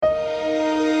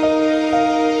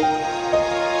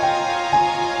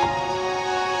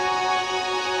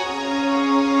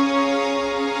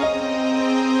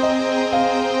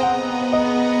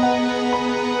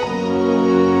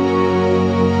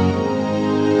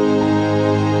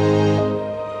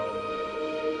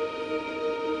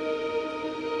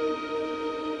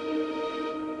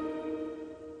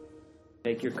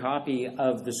Take your copy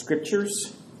of the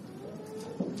Scriptures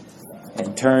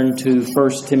and turn to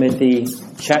 1 Timothy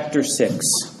chapter 6.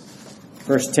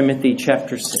 1 Timothy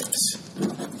chapter 6.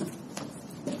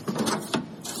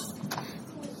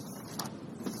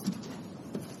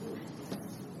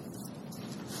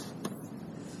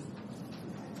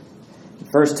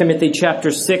 First Timothy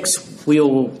chapter 6,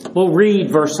 we'll read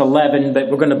verse 11, but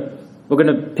we're going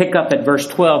to pick up at verse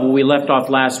 12 where we left off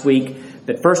last week.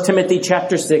 But 1 Timothy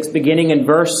chapter 6, beginning in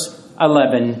verse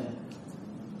 11.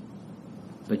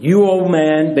 But you, O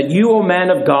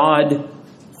man of God,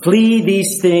 flee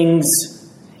these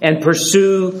things and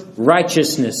pursue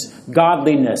righteousness,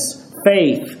 godliness,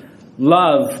 faith,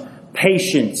 love,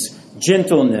 patience,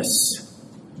 gentleness.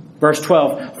 Verse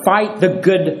 12, fight the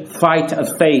good fight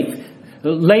of faith.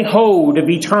 Lay hold of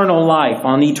eternal life,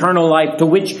 on eternal life to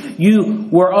which you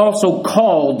were also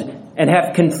called and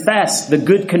have confessed the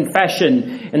good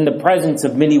confession in the presence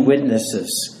of many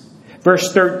witnesses.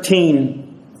 Verse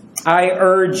 13, I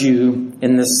urge you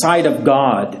in the sight of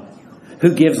God,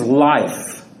 who gives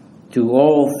life to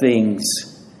all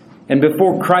things, and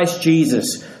before Christ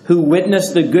Jesus, who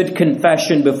witnessed the good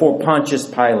confession before Pontius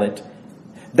Pilate,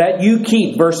 that you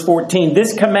keep, verse 14,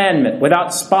 this commandment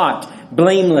without spot,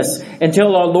 blameless,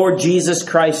 until our Lord Jesus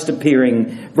Christ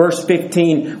appearing. Verse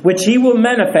 15, which he will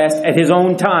manifest at his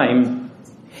own time.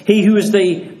 He who is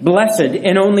the blessed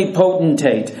and only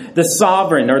potentate, the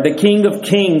sovereign or the King of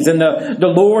kings and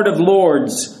the Lord of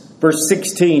lords. Verse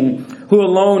 16, who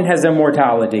alone has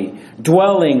immortality,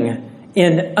 dwelling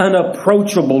in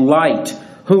unapproachable light,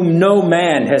 whom no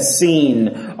man has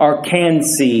seen or can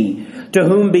see, to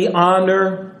whom be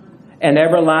honor and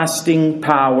everlasting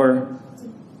power.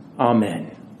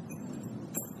 Amen.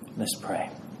 Let's pray.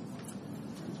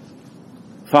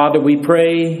 Father, we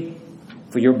pray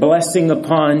for your blessing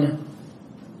upon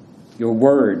your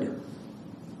word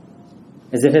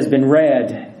as it has been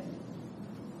read.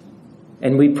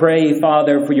 And we pray,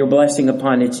 Father, for your blessing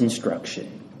upon its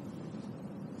instruction.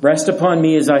 Rest upon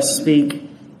me as I speak.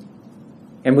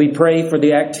 And we pray for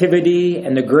the activity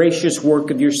and the gracious work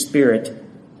of your Spirit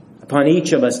upon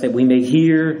each of us that we may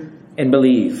hear and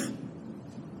believe.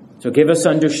 So give us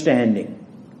understanding.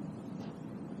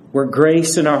 Work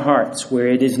grace in our hearts where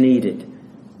it is needed.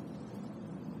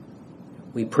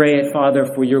 We pray it, Father,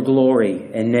 for your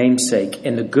glory and namesake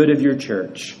and the good of your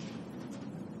church.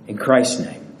 In Christ's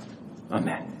name,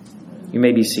 amen. You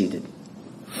may be seated.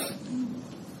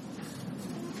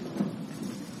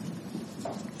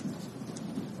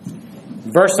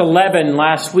 Verse 11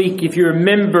 last week, if you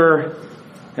remember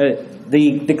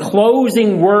the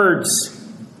closing words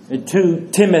to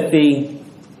Timothy,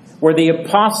 where the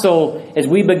apostle, as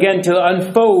we begin to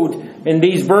unfold in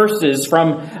these verses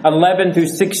from 11 through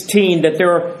 16, that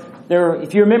there,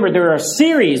 if you remember, there are a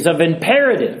series of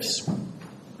imperatives,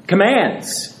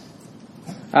 commands.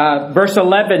 Verse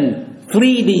 11,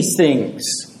 flee these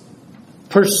things,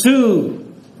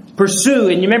 pursue.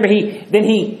 And you remember,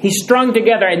 he strung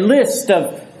together a list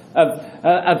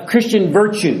of Christian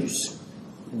virtues.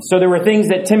 And so there were things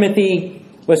that Timothy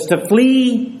was to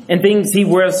flee and things he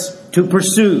was to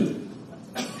pursue.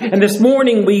 And this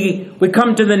morning we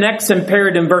come to the next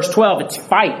imperative in verse 12. It's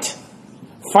fight.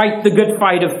 Fight the good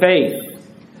fight of faith.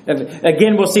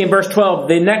 Again, we'll see in verse 12,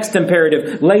 the next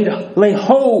imperative, lay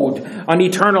hold on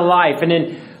eternal life. And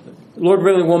then, Lord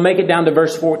willing, we'll make it down to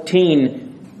verse 14.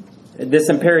 This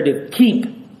imperative,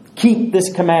 keep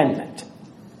this commandment.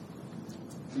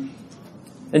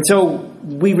 And so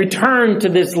we return to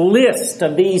this list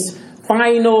of these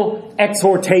final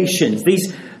exhortations,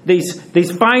 these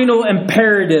final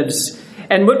imperatives.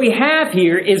 And what we have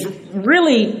here is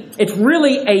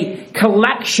really a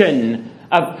collection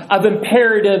of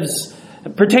imperatives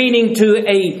pertaining to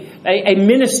a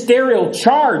ministerial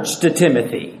charge to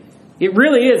Timothy. It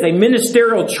really is a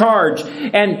ministerial charge.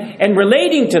 And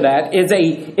relating to that is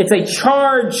it's a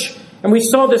charge. And we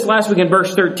saw this last week in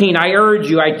verse 13. I urge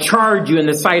you, I charge you in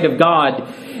the sight of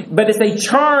God. But it's a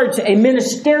charge, a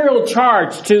ministerial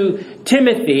charge to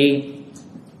Timothy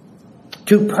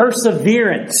to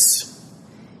perseverance,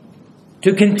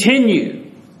 to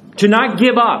continue, to not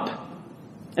give up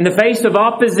in the face of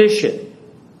opposition,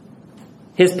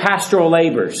 his pastoral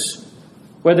labors,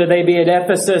 whether they be at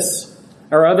Ephesus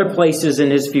or other places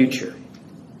in his future.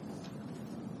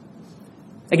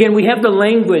 Again, we have the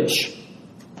language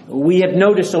we have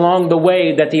noticed along the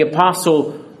way that the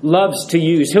apostle loves to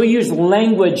use. He'll use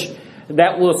language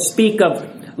that will speak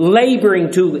of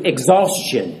laboring to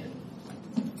exhaustion.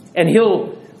 And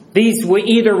these will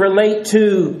either relate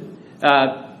to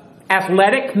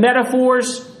athletic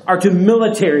metaphors or to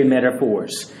military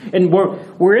metaphors. And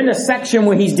we're in a section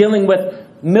where he's dealing with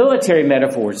military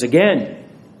metaphors again.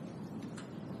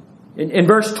 In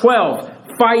verse 12,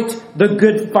 fight the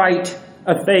good fight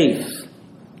of faith.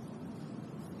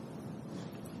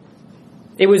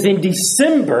 It was in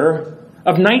December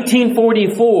of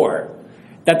 1944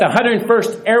 that the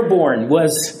 101st Airborne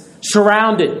was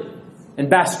surrounded in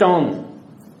Bastogne,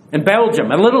 in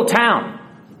Belgium, a little town.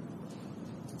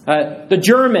 The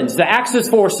Germans, the Axis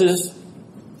forces,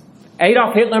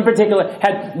 Adolf Hitler in particular,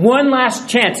 had one last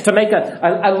chance to make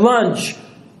a lunge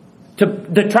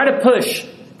to try to push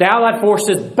the Allied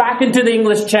forces back into the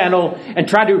English Channel and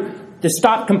try to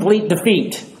stop complete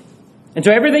defeat. And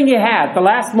so everything he had, the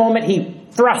last moment, he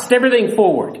thrust everything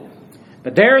forward.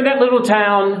 But there in that little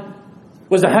town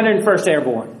was the 101st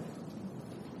Airborne.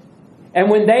 And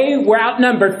when they were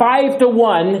outnumbered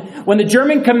 5-1, when the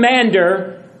German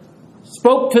commander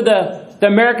spoke to the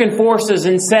American forces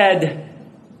and said,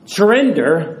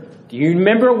 surrender, do you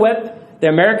remember what the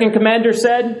American commander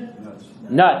said?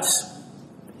 Nuts.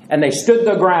 And they stood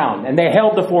their ground and they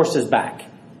held the forces back.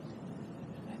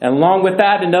 And along with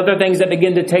that and other things that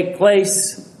began to take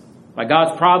place, by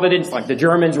God's providence, like the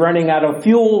Germans running out of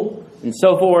fuel and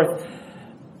so forth,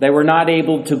 they were not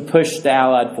able to push the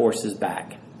Allied forces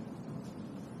back.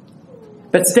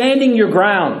 But standing your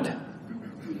ground,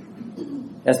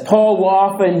 as Paul will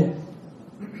often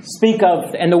speak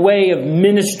of in the way of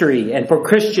ministry and for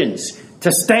Christians,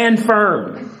 to stand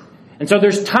firm. And so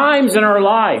there's times in our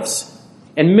lives,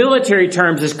 in military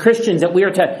terms as Christians, that we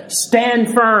are to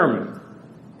stand firm.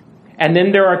 And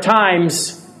then there are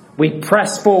times we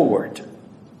press forward.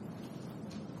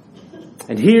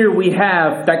 And here we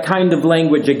have that kind of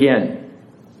language again.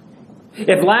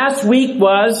 If last week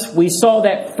we saw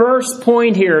that first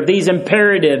point here of these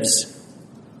imperatives,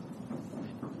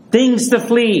 things to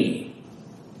flee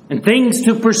and things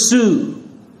to pursue,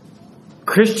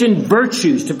 Christian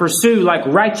virtues to pursue like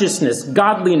righteousness,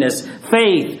 godliness,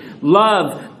 faith,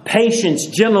 love, patience,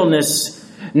 gentleness.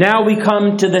 Now we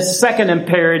come to the second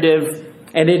imperative,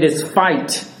 and it is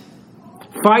fight.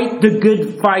 Fight the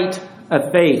good fight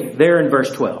of faith, there in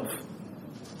verse 12.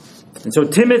 And so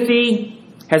Timothy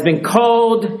has been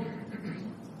called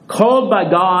by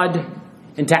God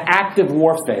into active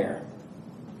warfare.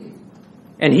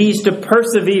 And he's to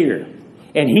persevere.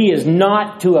 And he is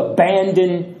not to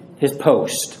abandon his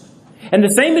post. And the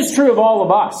same is true of all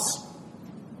of us.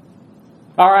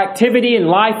 Our activity in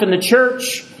life in the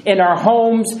church, in our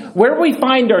homes, where we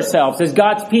find ourselves as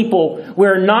God's people,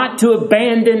 we're not to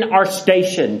abandon our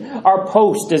station, our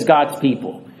post as God's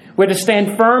people. We're to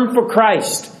stand firm for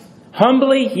Christ.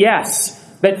 Humbly, yes,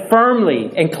 but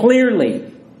firmly and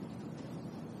clearly.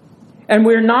 And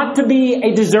we're not to be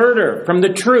a deserter from the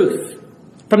truth,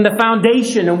 from the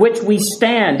foundation in which we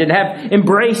stand and have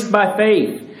embraced by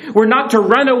faith. We're not to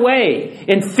run away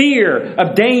in fear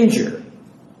of danger.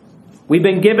 We've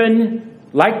been given,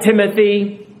 like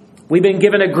Timothy, we've been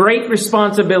given a great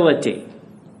responsibility.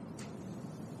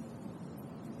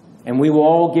 And we will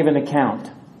all give an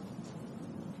account.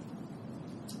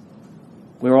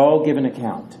 We're all given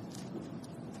account.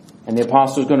 And the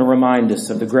apostle is going to remind us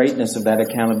of the greatness of that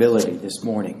accountability this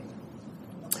morning.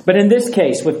 But in this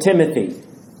case, with Timothy,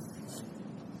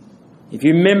 if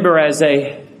you remember, as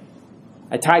a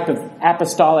type of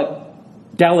apostolic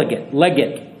delegate,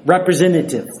 legate,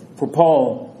 representative for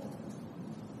Paul,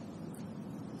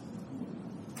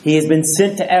 he has been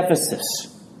sent to Ephesus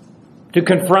to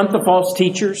confront the false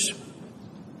teachers,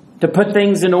 to put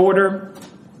things in order.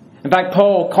 In fact,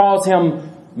 Paul calls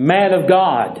him man of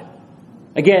God.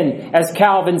 Again, as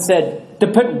Calvin said, to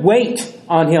put weight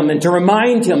on him and to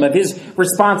remind him of his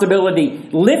responsibility,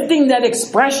 lifting that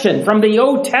expression from the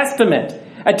Old Testament,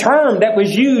 a term that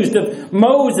was used of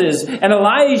Moses and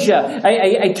Elijah,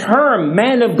 a term,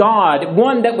 man of God,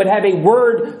 one that would have a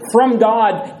word from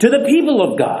God to the people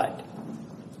of God.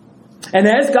 And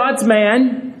as God's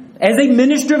man, as a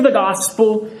minister of the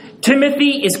gospel,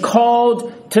 Timothy is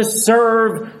called to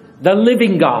serve the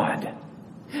living God.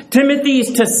 Timothy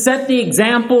is to set the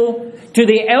example to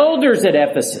the elders at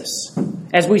Ephesus.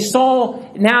 As we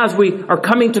saw now, as we are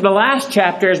coming to the last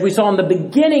chapter, as we saw in the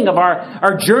beginning of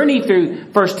our journey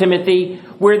through 1 Timothy,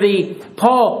 where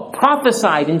Paul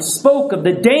prophesied and spoke of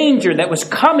the danger that was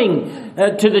coming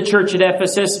to the church at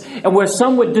Ephesus, and where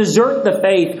some would desert the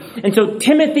faith. And so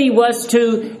Timothy was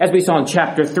to, as we saw in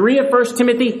chapter 3 of 1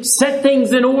 Timothy, set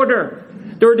things in order.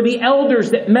 There were to be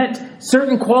elders that met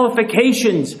certain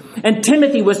qualifications. And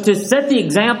Timothy was to set the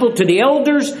example to the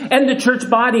elders and the church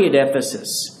body at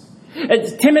Ephesus.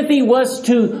 Timothy was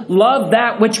to love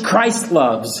that which Christ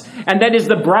loves, and that is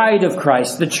the bride of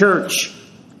Christ, the church.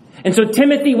 And so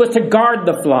Timothy was to guard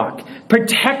the flock,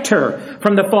 protect her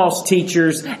from the false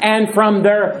teachers and from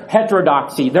their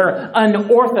heterodoxy, their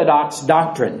unorthodox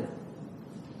doctrine.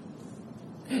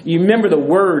 You remember the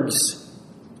words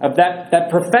of that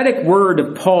prophetic word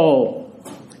of Paul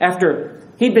after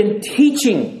he'd been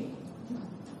teaching.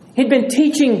 He'd been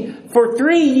teaching for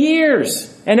 3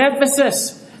 years in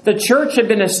Ephesus. The church had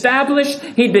been established.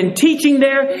 He'd been teaching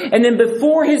there. And then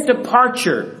before his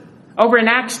departure, over in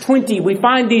Acts 20, we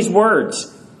find these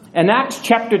words. In Acts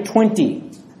chapter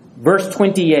 20, verse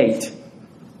 28,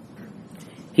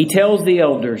 he tells the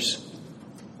elders,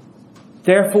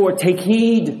 "Therefore take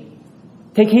heed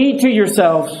to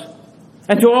yourselves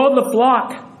and to all the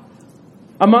flock,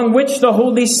 among which the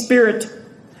Holy Spirit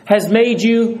has made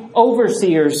you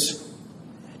overseers,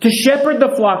 to shepherd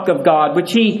the flock of God,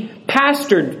 which he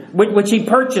which he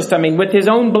purchased, with his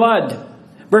own blood."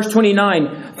 Verse 29,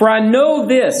 "For I know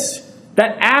this,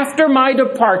 that after my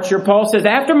departure," Paul says,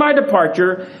 "after my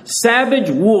departure, savage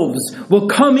wolves will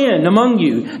come in among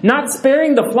you, not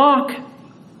sparing the flock.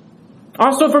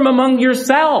 Also from among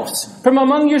yourselves, from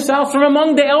among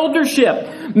the eldership,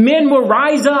 men will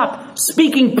rise up,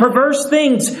 speaking perverse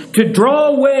things to draw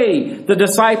away the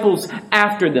disciples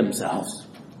after themselves."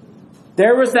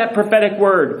 There was that prophetic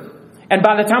word. And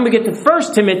by the time we get to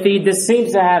 1 Timothy, this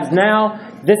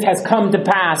has come to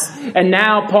pass. And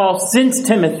now Paul sends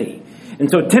Timothy.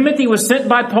 And so Timothy was sent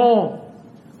by Paul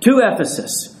to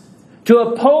Ephesus to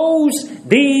oppose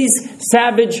these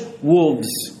savage wolves,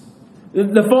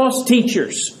 the false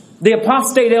teachers, the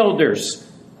apostate elders.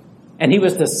 And he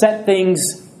was to set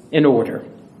things in order.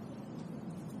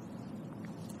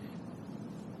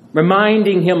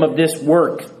 Reminding him of this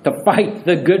work to fight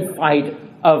the good fight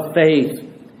of faith.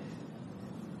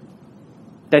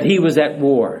 That he was at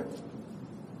war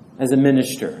as a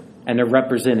minister and a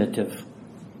representative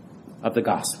of the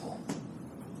gospel.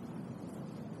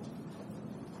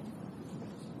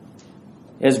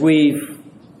 As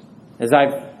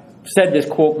I've said this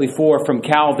quote before from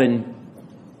Calvin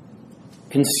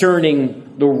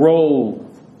concerning the role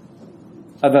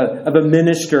of a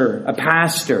minister, a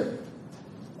pastor,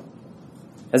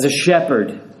 as a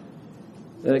shepherd.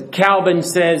 Calvin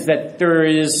says that there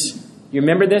is, you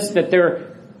remember this? That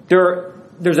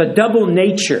there's a double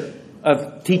nature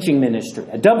of teaching ministry.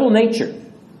 A double nature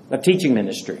of teaching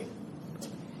ministry.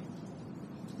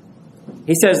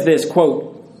 He says this,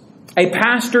 quote, "A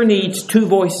pastor needs 2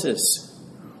 voices,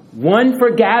 one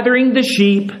for gathering the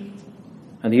sheep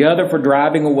and the other for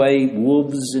driving away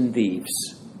wolves and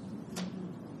thieves.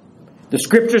 The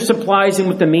Scripture supplies him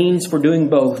with the means for doing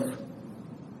both.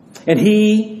 And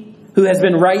he who has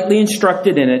been rightly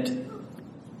instructed in it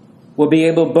will be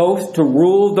able both to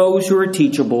rule those who are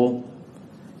teachable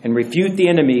and refute the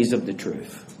enemies of the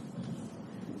truth."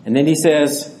 And then he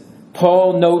says,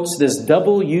 Paul notes this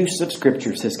double use of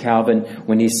Scripture, says Calvin,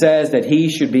 when he says that he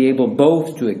should be able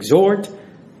both to exhort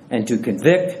and to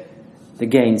convict the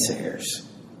gainsayers.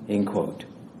 End quote.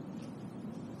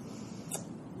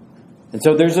 And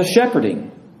so there's a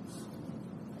shepherding,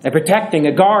 a protecting,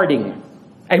 a guarding,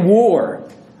 a war,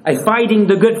 a fighting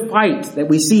the good fight that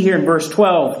we see here in verse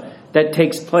 12 that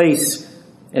takes place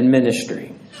in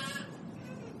ministry.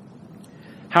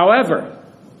 However,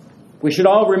 we should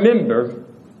all remember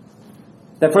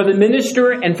that for the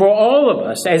minister and for all of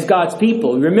us as God's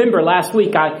people, remember last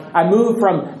week I moved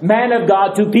from man of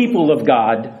God to people of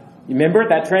God. You remember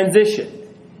that transition?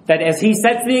 That as he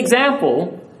sets the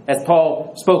example, as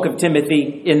Paul spoke of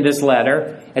Timothy in this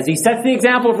letter, as he sets the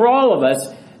example for all of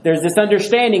us, there's this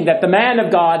understanding that the man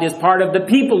of God is part of the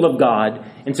people of God.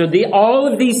 And so all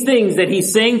of these things that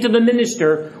he's saying to the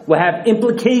minister will have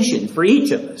implications for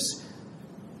each of us.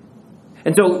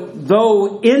 And so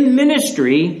though in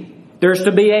ministry there's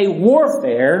to be a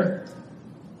warfare,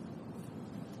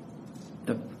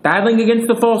 the battling against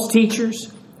the false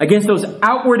teachers, against those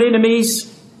outward enemies,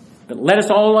 but let us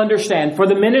all understand, for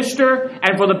the minister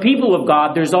and for the people of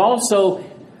God, there's also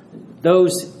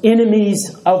those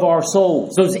enemies of our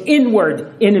souls, those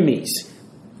inward enemies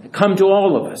that come to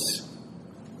all of us.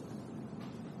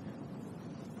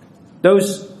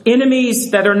 Those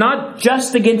enemies that are not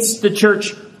just against the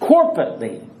church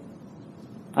corporately,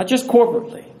 not just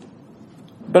corporately,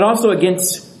 but also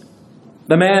against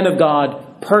the man of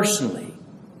God personally,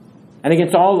 and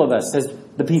against all of us as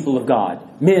the people of God,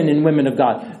 men and women of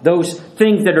God. Those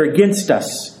things that are against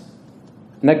us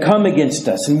and that come against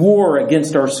us and war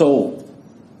against our soul.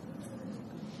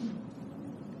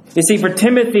 You see, for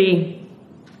Timothy,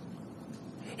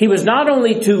 he was not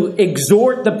only to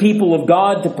exhort the people of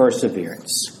God to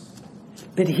perseverance,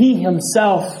 but he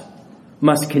himself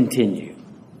must continue.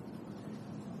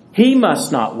 He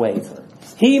must not waver.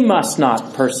 he must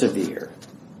not persevere.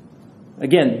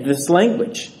 Again, this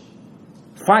language,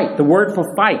 fight, the word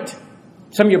for fight.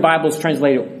 Some of your Bibles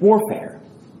translate it warfare.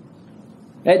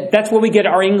 That's where we get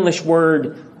our English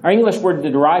word. Our English word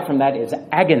to derive from that is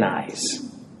agonize.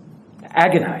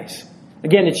 Agonize.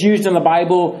 Again, it's used in the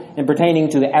Bible in pertaining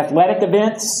to the athletic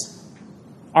events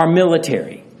or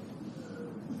military.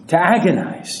 To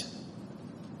agonize.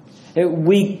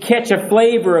 We catch a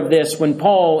flavor of this when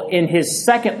Paul, in his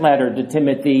second letter to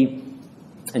Timothy,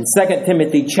 in 2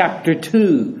 Timothy chapter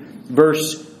 2,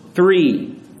 verse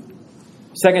 3.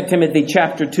 2 Timothy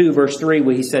chapter 2, verse 3,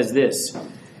 where he says this.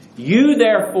 You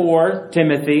therefore,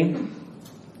 Timothy,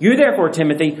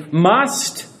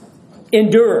 must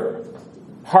endure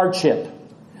hardship.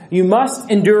 You must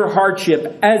endure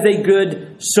hardship as a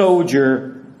good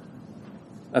soldier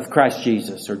of Christ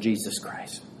Jesus, or Jesus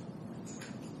Christ.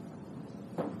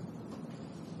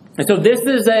 And so this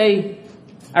is a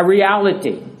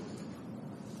reality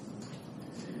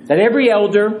that every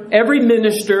elder, every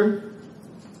minister,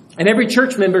 and every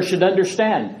church member should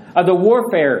understand of the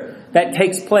warfare that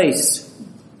takes place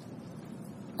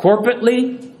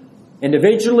corporately,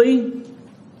 individually,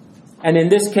 and in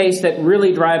this case that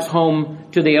really drives home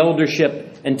to the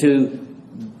eldership and to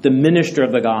the minister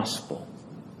of the gospel.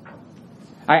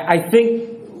 I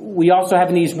think we also have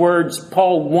in these words,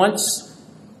 Paul wants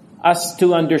us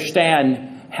to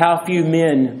understand how few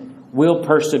men will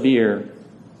persevere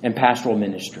in pastoral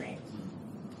ministry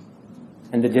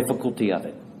and the difficulty of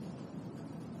it.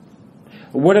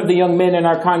 One of the young men in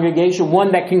our congregation,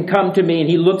 one that can come to me and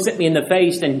he looks at me in the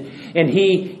face and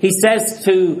he says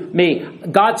to me,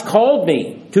 God's called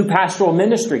me to pastoral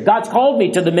ministry. God's called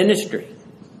me to the ministry.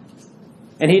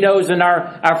 And he knows in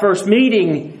our first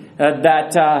meeting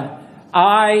that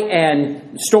I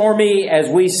and Stormy, as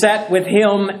we sat with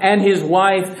him and his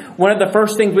wife, one of the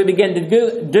first things we began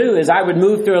to do is I would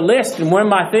move through a list. And one of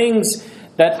my things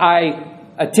that I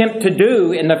attempt to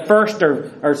do in the first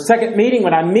or second meeting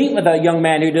when I meet with a young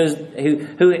man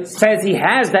who says he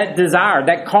has that desire,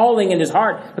 that calling in his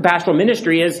heart, the pastoral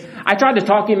ministry, is I try to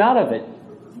talk him out of it.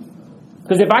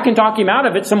 Because if I can talk him out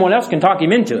of it, someone else can talk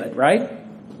him into it, right?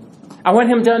 I want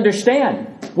him to understand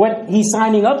what he's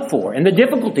signing up for and the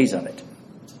difficulties of it.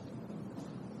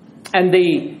 And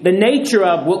the nature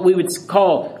of what we would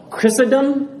call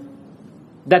Christendom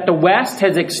that the West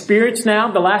has experienced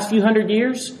now the last few hundred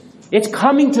years, it's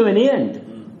coming to an end.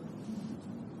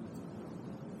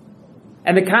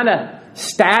 And the kind of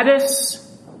status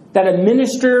that a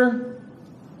minister,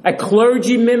 a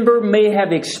clergy member may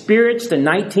have experienced in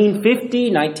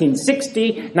 1950,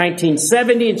 1960,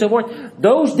 1970, and so forth,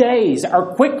 those days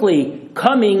are quickly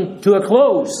coming to a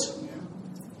close.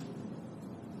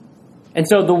 And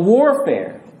so the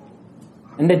warfare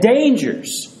and the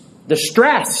dangers, the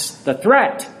stress, the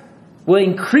threat will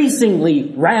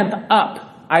increasingly ramp up,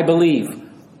 I believe,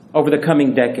 over the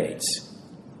coming decades.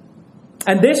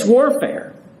 And this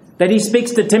warfare that he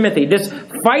speaks to Timothy, this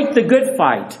fight the good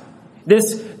fight,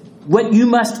 this what you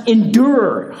must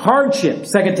endure, hardship,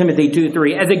 2 Timothy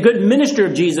 2:3, as a good minister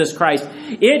of Jesus Christ,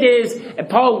 it is,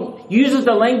 Paul uses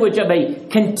the language of a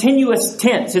continuous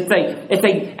tense. It's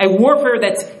a warfare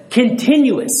that's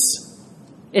continuous.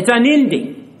 It's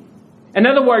unending. In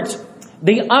other words,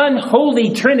 the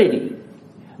unholy trinity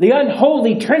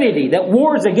that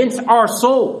wars against our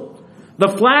soul, the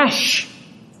flesh,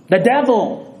 the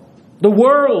devil, the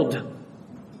world,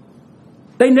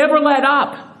 they never let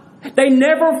up. They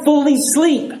never fully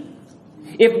sleep.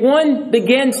 If one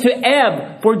begins to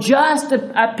ebb for just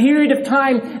a period of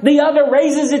time, the other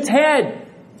raises its head.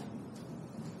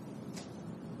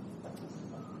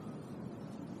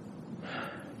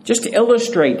 Just to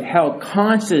illustrate how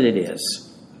constant it is.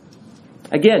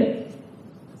 Again,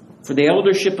 for the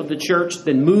eldership of the church,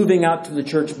 then moving out to the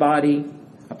church body,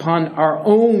 upon our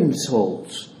own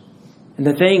souls, and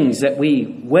the things that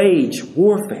we wage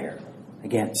warfare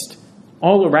against,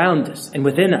 all around us and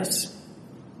within us.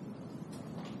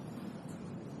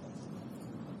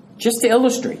 Just to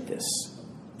illustrate this,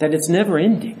 that it's never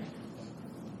ending.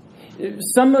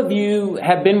 Some of you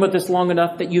have been with us long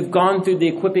enough that you've gone through the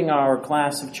equipping hour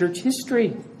class of church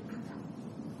history.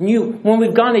 When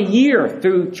we've gone a year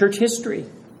through church history.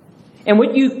 And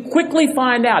what you quickly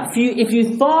find out, if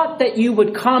you thought that you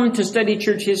would come to study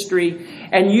church history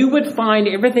and you would find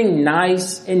everything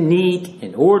nice and neat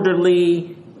and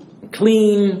orderly,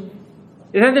 clean,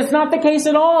 that is not the case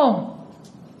at all.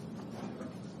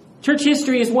 Church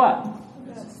history is what?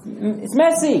 It's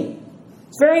messy.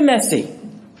 It's very messy.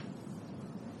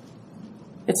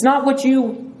 It's not what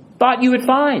you thought you would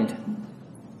find.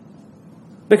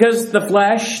 Because the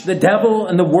flesh, the devil,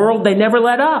 and the world, they never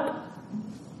let up.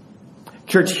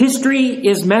 Church history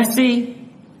is messy.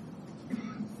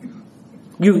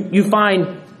 You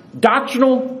find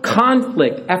doctrinal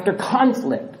conflict after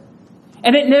conflict,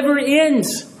 and it never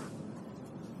ends.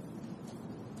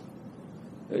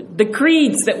 The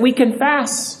creeds that we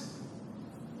confess,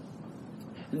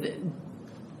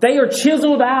 they are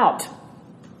chiseled out.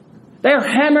 They are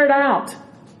hammered out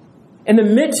in the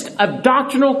midst of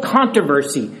doctrinal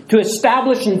controversy to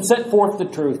establish and set forth the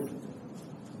truth.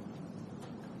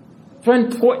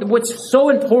 What's so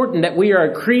important that we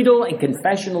are a creedal and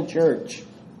confessional church.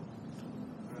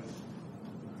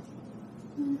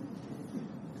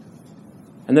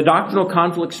 And the doctrinal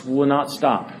conflicts will not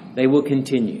stop. They will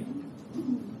continue.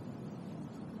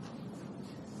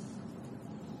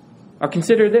 Or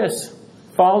consider this,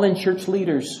 fallen church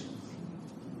leaders.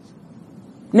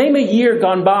 Name a year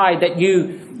gone by that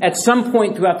you, at some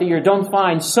point throughout the year, don't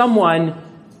find someone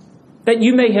that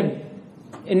you may have,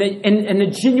 in a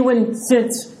genuine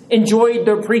sense, enjoyed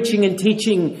their preaching and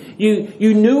teaching.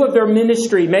 You knew of their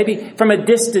ministry, maybe from a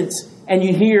distance, and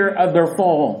you hear of their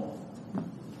fall.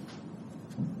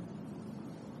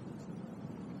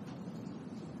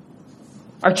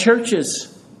 Our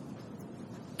churches,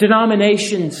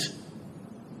 denominations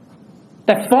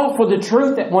that fought for the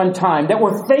truth at one time, that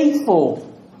were faithful,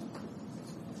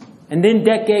 and then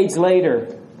decades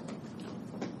later,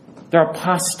 they're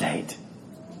apostate.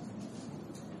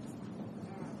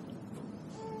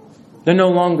 They're no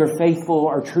longer faithful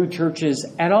or true churches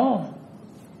at all.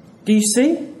 Do you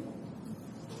see?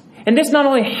 And this not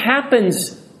only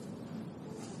happens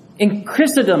in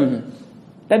Christendom,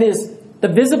 that is, the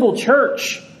visible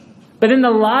church, but in the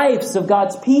lives of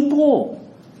God's people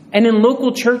and in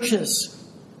local churches.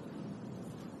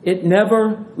 It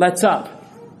never lets up.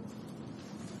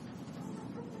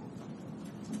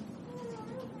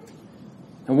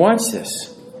 And watch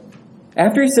this.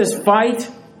 After he says, fight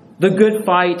the good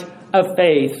fight of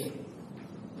faith.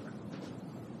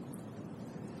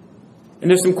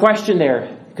 And there's some question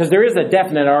there, because there is a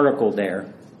definite article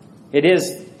there. It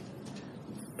is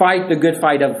fight the good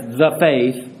fight of the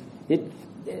faith.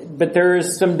 But there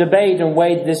is some debate in the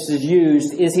way this is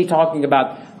used. Is he talking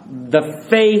about the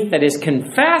faith that is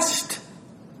confessed,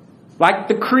 like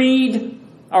the creed,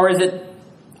 or is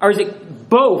it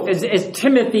both? As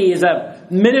Timothy is a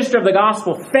minister of the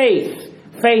gospel, faith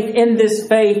in this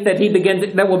faith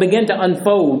that will begin to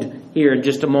unfold here in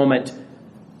just a moment.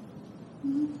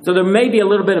 So there may be a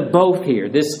little bit of both here.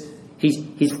 He's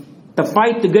to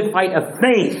fight the good fight of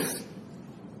faith,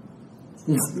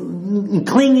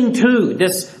 clinging to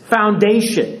this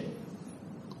foundation.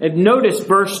 And notice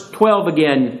verse 12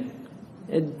 again,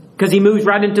 because he moves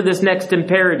right into this next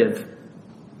imperative.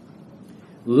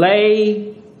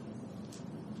 Lay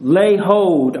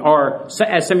hold, or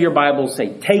as some of your Bibles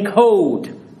say, take hold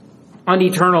on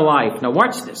eternal life. Now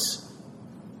watch this.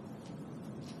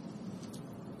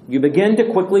 You begin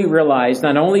to quickly realize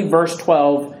not only verse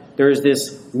 12, there is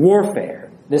this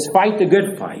warfare, this fight the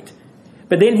good fight,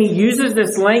 but then he uses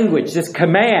this language, this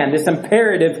command, this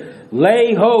imperative,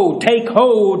 lay hold, take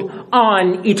hold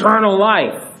on eternal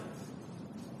life.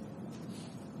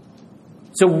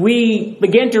 So we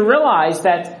begin to realize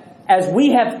that as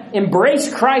we have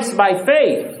embraced Christ by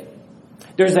faith,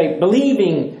 there's a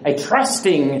believing, a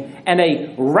trusting, and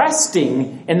a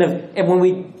resting and when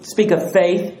we speak of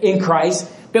faith in Christ,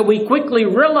 that we quickly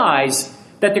realize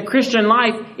that the Christian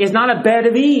life is not a bed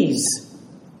of ease.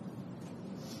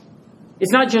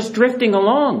 It's not just drifting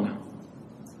along.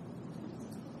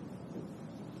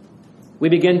 We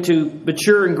begin to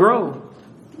mature and grow.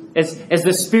 As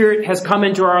the Spirit has come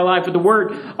into our life with the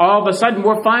Word, all of a sudden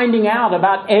we're finding out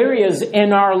about areas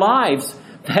in our lives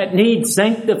that need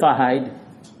sanctified,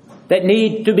 that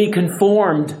need to be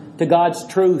conformed to God's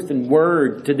truth and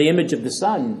Word, to the image of the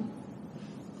Son.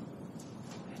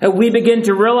 And we begin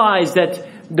to realize that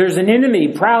there's an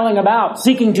enemy prowling about,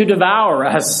 seeking to devour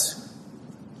us.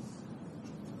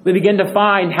 We begin to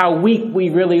find how weak we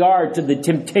really are to the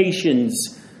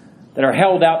temptations that are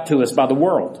held out to us by the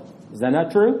world. Is that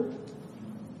not true?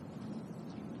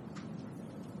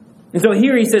 And so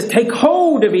here he says, take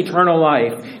hold of eternal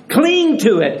life. Cling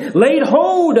to it. Lay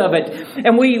hold of it.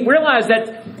 And we realize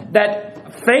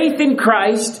that faith in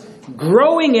Christ,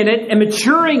 growing in it and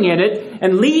maturing in it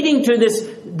and leading to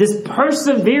this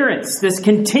perseverance, this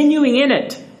continuing in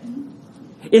it,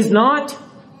 is not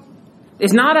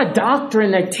a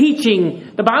doctrine, a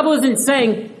teaching. The Bible isn't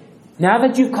saying, now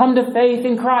that you've come to faith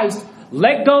in Christ,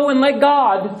 let go and let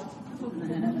God.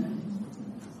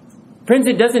 Friends,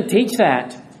 it doesn't teach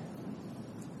that.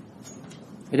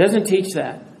 It doesn't teach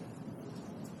that.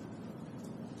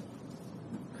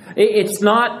 It's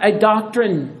not a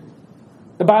doctrine,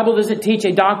 The Bible doesn't teach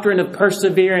a doctrine of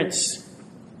perseverance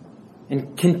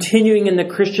and continuing in the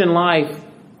Christian life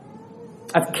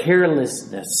of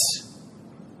carelessness.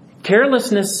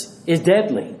 Carelessness is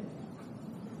deadly.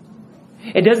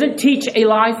 It doesn't teach a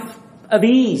life of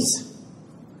ease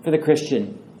for the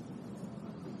Christian.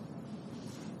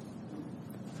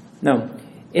 No,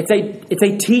 it's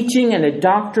a teaching and a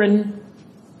doctrine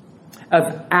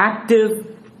of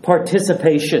active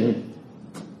participation.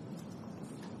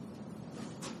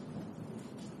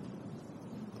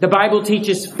 The Bible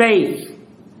teaches faith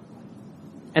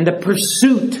and the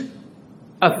pursuit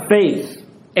of faith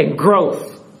and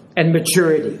growth and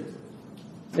maturity.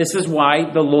 This is why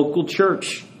the local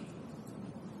church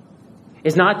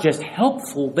is not just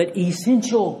helpful, but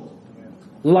essential.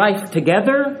 Life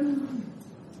together,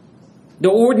 the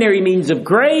ordinary means of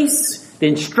grace, the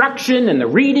instruction and the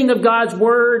reading of God's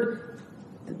Word,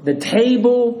 the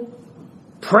table,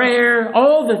 prayer,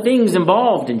 all the things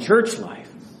involved in church life.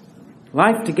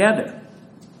 Life together.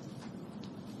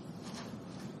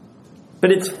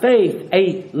 But it's faith,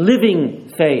 a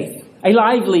living faith, a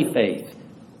lively faith,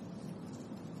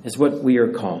 is what we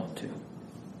are called to.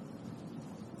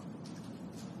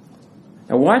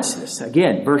 Now watch this.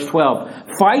 Again, verse 12.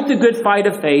 Fight the good fight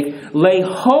of faith. Lay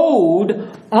hold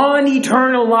on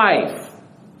eternal life.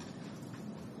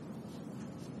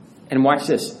 And watch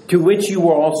this. To which you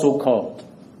were also called.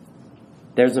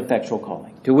 There's effectual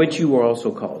calling. To which you were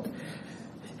also called.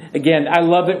 Again, I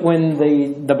love it when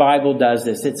the Bible does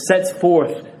this. It sets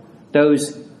forth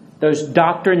those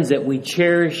doctrines that we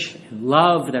cherish and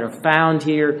love that are found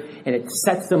here, and it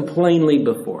sets them plainly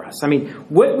before us. I mean,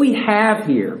 what we have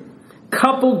here,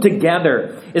 coupled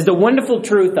together, is the wonderful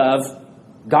truth of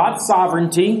God's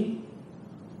sovereignty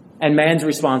and man's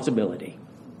responsibility.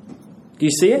 Do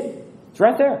you see it? It's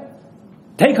right there.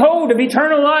 Take hold of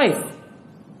eternal life,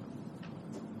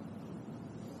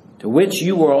 to which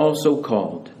you were also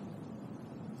called.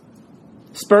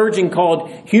 Spurgeon called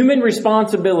human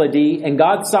responsibility and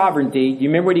God's sovereignty, you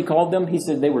remember what he called them? He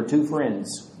said they were two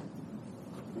friends.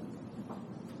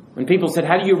 When people said,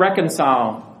 how do you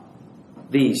reconcile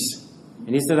these?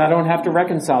 And he said, I don't have to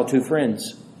reconcile two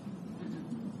friends.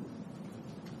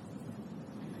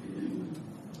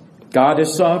 God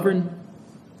is sovereign.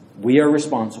 We are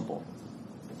responsible.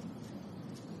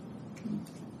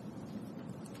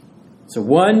 So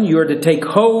one, you are to take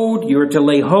hold, you are to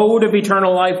lay hold of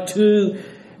eternal life. Two,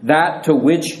 that to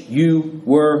which you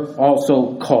were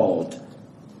also called.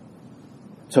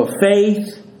 So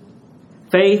faith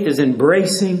is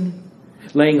embracing,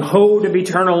 laying hold of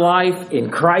eternal life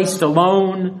in Christ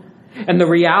alone, and the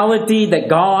reality that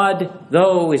God,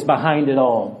 though, is behind it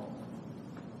all.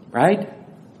 Right?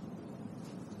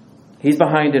 He's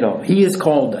behind it all. He has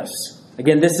called us.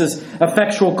 Again, this is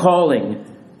effectual calling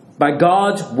by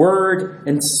God's Word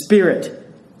and Spirit.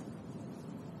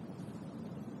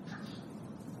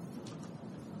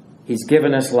 He's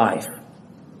given us life.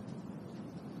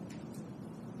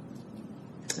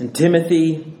 And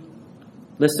Timothy,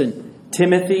 listen,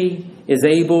 Timothy is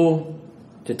able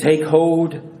to take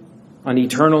hold on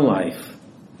eternal life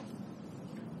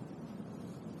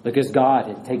because God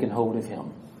had taken hold of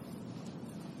him.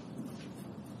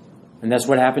 And that's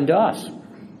what happened to us.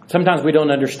 Sometimes we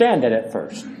don't understand that at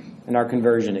first in our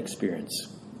conversion experience.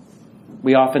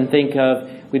 We often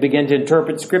we begin to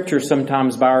interpret Scripture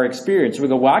sometimes by our experience. We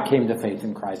go, well, I came to faith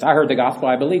in Christ. I heard the gospel,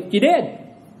 I believed. You did.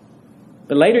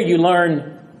 But later you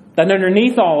learn that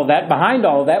underneath all of that, behind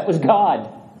all of that, was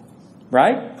God.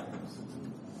 Right?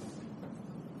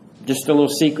 Just a little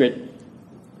secret.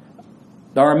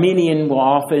 The Arminian will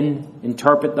often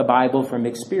interpret the Bible from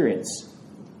experience.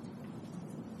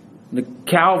 The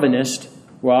Calvinist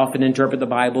will often interpret the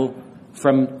Bible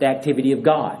from the activity of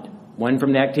God. One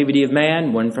from the activity of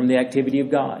man, one from the activity of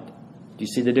God. Do you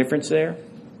see the difference there?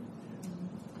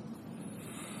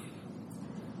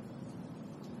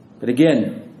 But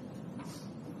again,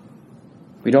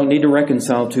 we don't need to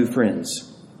reconcile two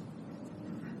friends.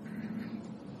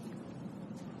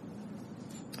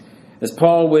 As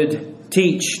Paul would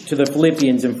teach to the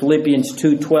Philippians in Philippians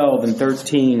 2:12 and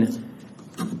 13,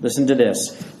 listen to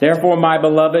this. Therefore, my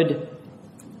beloved,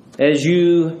 as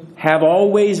you have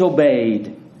always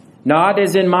obeyed, not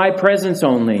as in my presence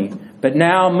only, but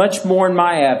now much more in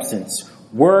my absence,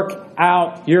 work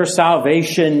out your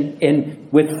salvation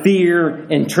with fear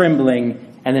and trembling.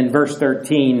 And then verse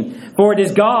 13, for it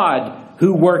is God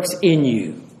who works in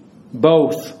you,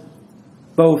 both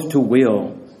to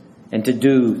will and to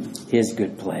do his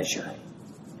good pleasure.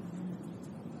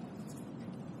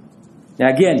 Now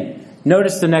again,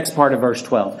 notice the next part of verse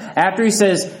 12. After he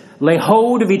says, lay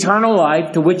hold of eternal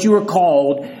life to which you are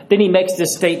called, then he makes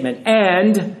this statement,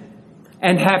 and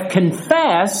have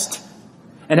confessed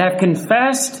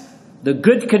the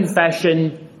good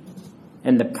confession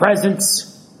in the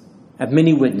presence of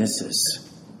many witnesses.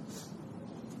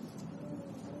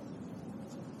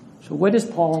 So what is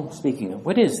Paul speaking of?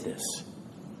 What is this?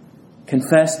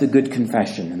 Confess the good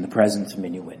confession in the presence of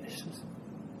many witnesses.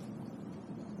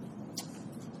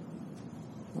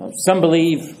 Well, some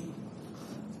believe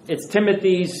it's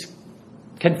Timothy's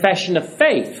confession of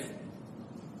faith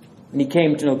when he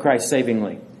came to know Christ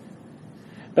savingly.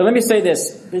 But let me say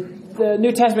this. The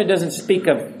New Testament doesn't speak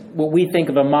of what we think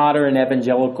of a modern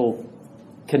evangelical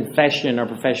confession or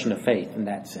profession of faith in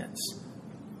that sense.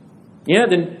 You know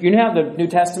how the New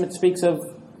Testament speaks of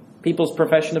people's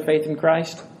profession of faith in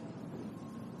Christ?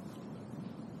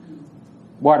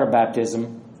 Water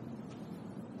baptism.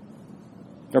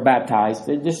 They're baptized.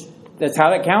 That's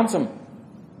how that counts them.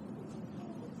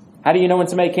 How do you know when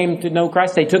somebody came to know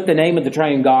Christ? They took the name of the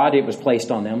triune God. It was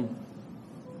placed on them.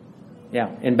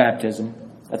 Yeah, in baptism.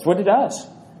 That's what it does.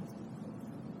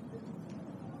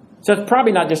 So it's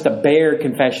probably not just a bare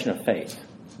confession of faith.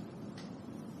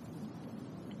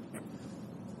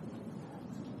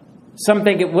 Some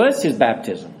think it was his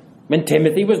baptism. When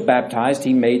Timothy was baptized,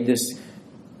 he made this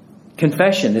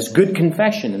confession, this good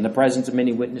confession in the presence of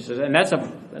many witnesses. And that's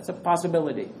a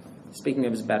possibility, speaking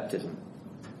of his baptism.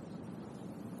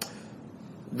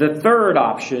 The third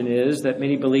option is that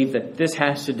many believe that this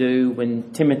has to do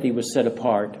when Timothy was set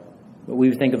apart. What we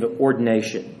would think of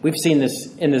ordination. We've seen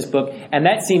this in this book, and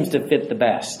that seems to fit the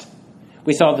best.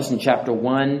 We saw this in chapter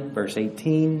 1, verse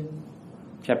 18.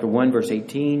 Chapter 1, verse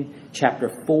 18. Chapter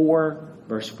 4,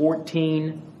 verse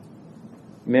 14.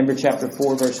 Remember chapter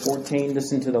 4, verse 14?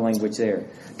 Listen to the language there.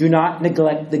 Do not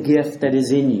neglect the gift that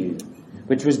is in you,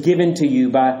 which was given to you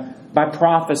by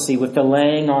prophecy with the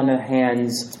laying on the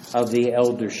hands of the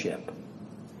eldership.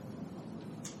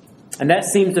 And that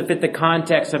seems to fit the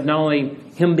context of not only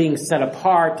him being set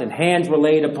apart and hands were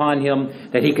laid upon him,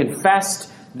 that he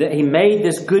confessed, that he made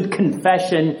this good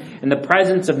confession in the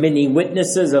presence of many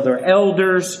witnesses, other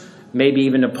elders, maybe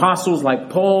even apostles like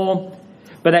Paul.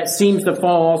 But that seems to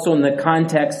fall also in the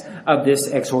context of this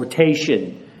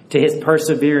exhortation to his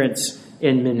perseverance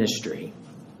in ministry.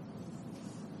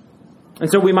 And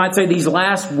so we might say these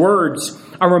last words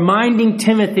are reminding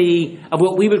Timothy of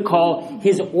what we would call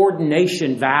his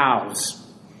ordination vows.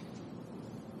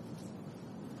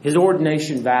 His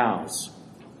ordination vows.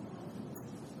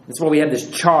 That's why we have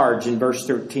this charge in verse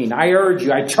 13. I urge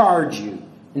you, I charge you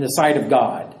in the sight of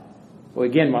God. Well,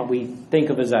 again, what we think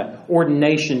of as an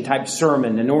ordination type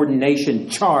sermon, an ordination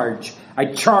charge.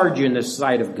 I charge you in the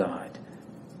sight of God.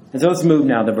 And so let's move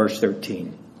now to verse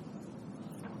 13.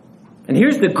 And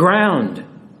here's the ground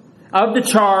of the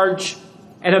charge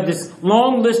and of this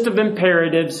long list of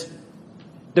imperatives.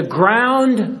 The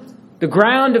ground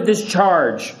of this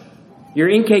charge. Your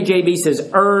NKJV says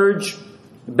urge.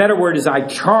 The better word is I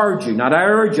charge you. Not I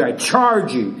urge you, I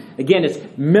charge you. Again, it's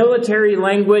military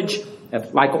language,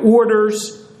 like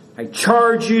orders. I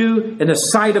charge you in the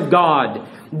sight of God.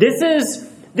 This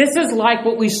is like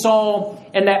what we saw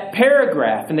in that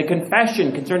paragraph in the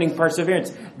confession concerning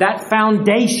perseverance. That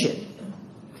foundation.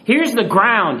 Here's the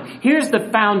ground. Here's the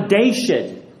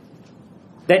foundation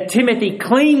that Timothy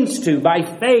clings to by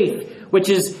faith, which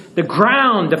is the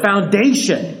ground, the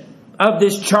foundation of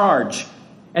this charge.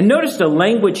 And notice the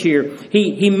language here.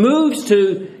 He moves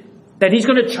to that he's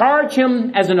going to charge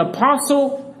him as an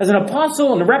apostle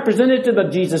and a representative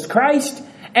of Jesus Christ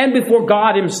and before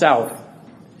God himself,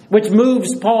 which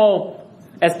moves Paul,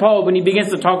 when he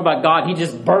begins to talk about God, he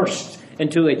just bursts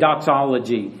into a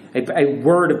doxology, a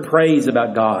word of praise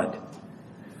about God.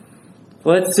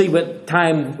 Well, let's see what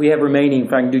time we have remaining,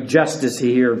 if I can do justice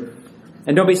here.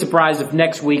 And don't be surprised if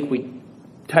next week we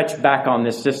touch back on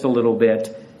this just a little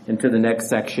bit into the next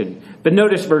section. But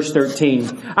notice verse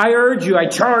 13. I urge you, I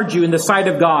charge you in the sight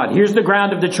of God. Here's the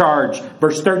ground of the charge.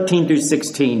 Verse 13 through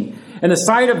 16. In the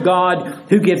sight of God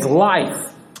who gives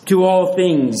life to all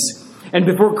things, and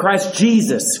before Christ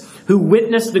Jesus, who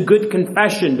witnessed the good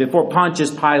confession before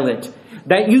Pontius Pilate,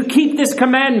 that you keep this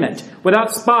commandment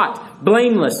without spot,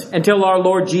 blameless, until our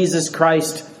Lord Jesus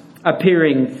Christ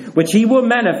appearing, which he will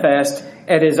manifest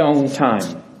at his own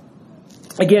time.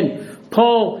 Again,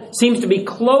 Paul seems to be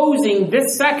closing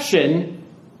this section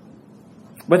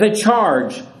with a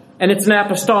charge, and it's an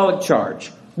apostolic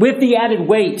charge, with the added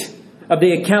weight of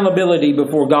the accountability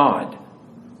before God.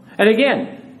 And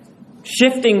again,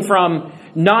 shifting from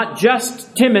not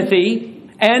just Timothy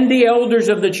and the elders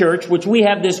of the church, which we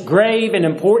have this grave and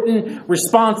important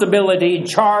responsibility and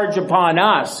charge upon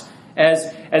us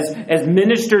as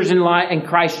ministers in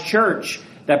Christ's church,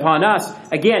 upon us.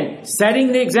 Again,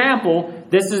 setting the example,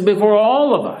 this is before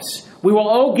all of us. We will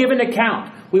all give an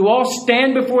account. We will all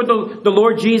stand before the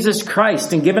Lord Jesus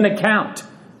Christ and give an account.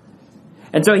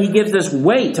 And so he gives this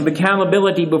weight of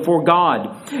accountability before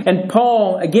God. And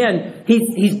Paul, again,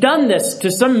 he's done this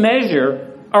to some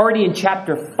measure already in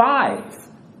chapter 5.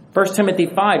 1 Timothy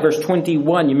 5, verse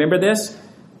 21. You remember this?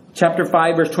 Chapter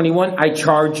 5, verse 21. I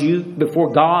charge you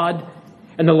before God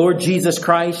and the Lord Jesus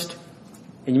Christ.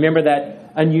 And you remember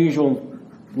that unusual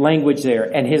language there.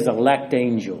 And his elect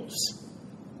angels.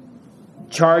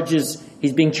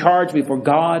 He's being charged before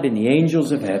God and the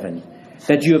angels of heaven,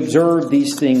 that you observe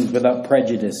these things without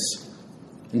prejudice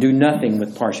and do nothing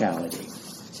with partiality.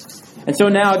 And so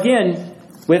now again,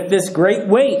 with this great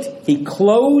weight, he's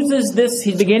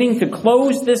beginning to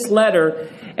close this letter,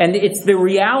 and it's the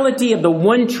reality of the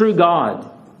one true God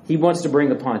he wants to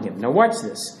bring upon him. Now watch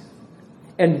this.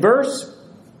 In verse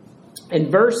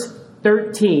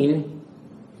 13,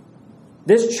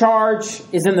 this charge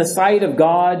is in the sight of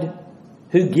God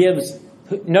who gives,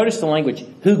 notice the language,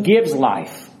 who gives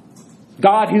life.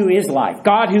 God who is life.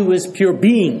 God who is pure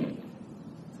being.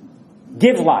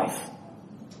 Give life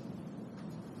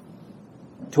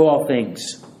to all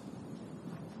things.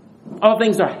 All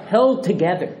things are held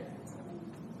together,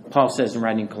 Paul says in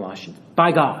writing Colossians,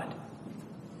 by God.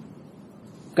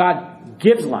 God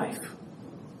gives life.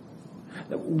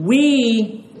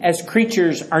 We as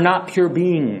creatures are not pure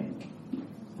being.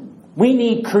 We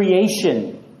need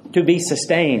creation to be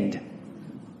sustained.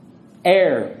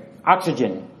 Air,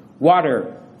 oxygen,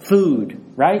 water, food,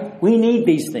 right? We need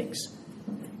these things.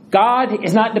 God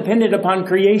is not dependent upon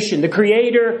creation. The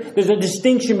Creator, there's a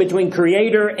distinction between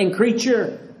Creator and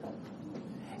creature.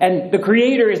 And the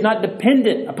Creator is not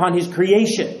dependent upon His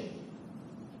creation.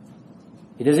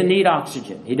 He doesn't need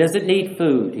oxygen. He doesn't need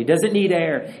food. He doesn't need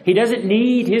air. He doesn't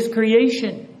need His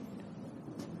creation.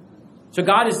 So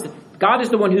God is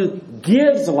the one who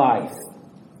gives life.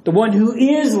 The one who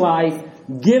is life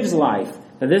gives life.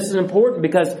 Now this is important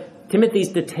because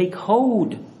Timothy's to take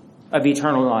hold of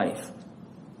eternal life.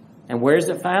 And where is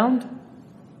it found?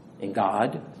 In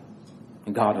God.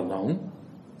 In God alone.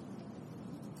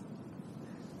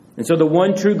 And so the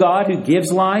one true God who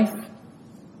gives life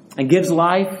and gives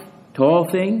life to all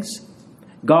things,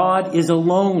 God is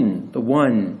alone the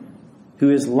one who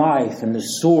is life and the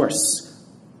source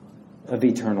of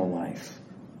eternal life.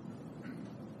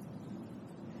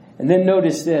 And then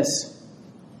notice this.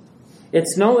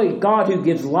 It's not only God who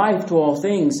gives life to all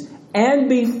things, and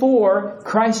before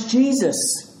Christ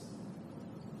Jesus,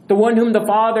 the one whom the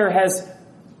Father has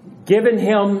given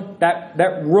him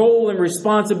that role and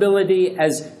responsibility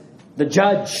as the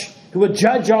judge, who will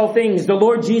judge all things, the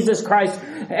Lord Jesus Christ.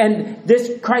 And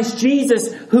this Christ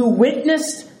Jesus who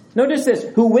witnessed, notice this,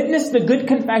 who witnessed the good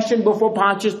confession before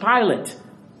Pontius Pilate.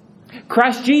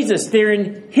 Christ Jesus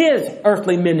during his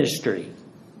earthly ministry.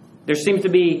 There seems to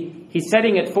be, he's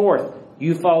setting it forth.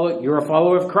 You're a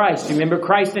follower of Christ. Remember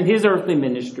Christ in his earthly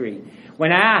ministry.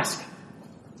 When asked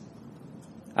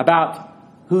about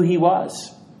who he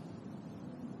was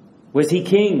he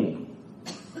king?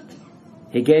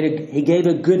 He gave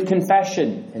a good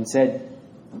confession and said,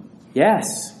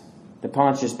 yes, to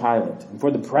Pontius Pilate, and for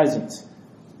the presence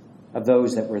of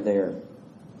those that were there.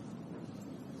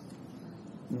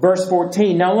 Verse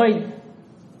 14, not only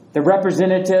the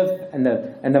representative and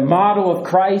the model of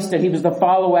Christ that he was to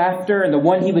follow after and the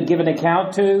one he would give an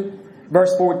account to.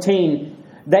 Verse 14,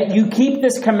 that you keep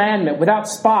this commandment without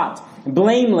spot,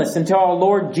 blameless until our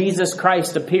Lord Jesus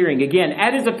Christ appearing. Again,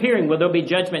 at his appearing will there be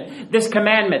judgment. This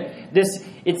commandment,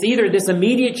 it's either this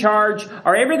immediate charge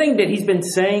or everything that he's been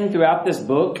saying throughout this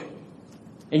book.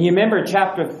 And you remember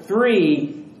chapter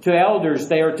 3, to elders,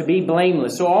 they are to be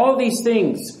blameless. So all these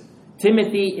things,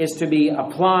 Timothy is to be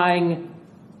applying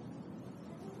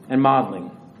and modeling.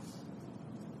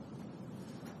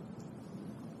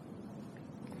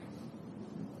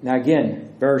 Now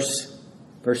again, verse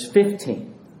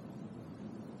 15.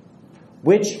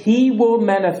 Which he will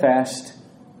manifest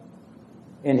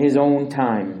in his own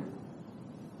time.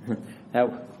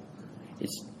 Now,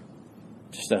 it's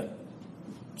just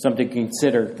something to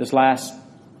consider. This last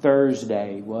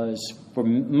Thursday was, for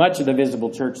much of the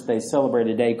visible church, they celebrate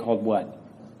a day called what?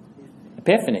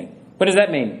 Epiphany. What does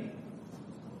that mean?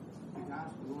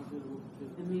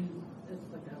 It means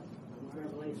it's like a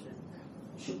revelation.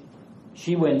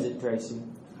 She wins it, Tracy.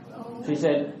 She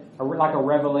said, like a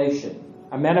revelation.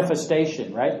 A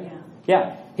manifestation, right?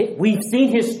 Yeah. We've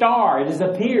seen his star. It has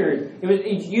appeared.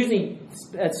 It's usually,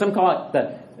 some call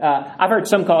it I've heard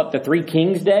some call it the Three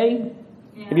Kings Day.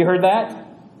 Yeah. Have you heard that?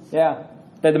 Yeah.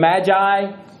 The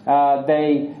Magi,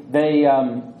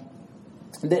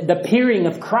 The appearing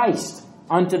of Christ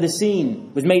onto the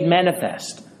scene was made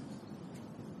manifest.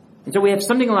 And so we have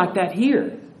something like that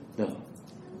here.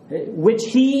 Which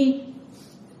he,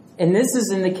 and this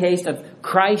is in the case of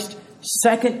Christ's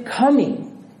second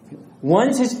coming.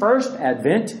 One's his first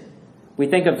advent. We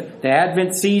think of the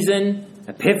Advent season,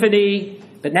 Epiphany,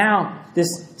 but now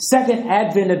this second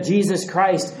advent of Jesus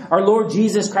Christ, our Lord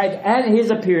Jesus Christ at his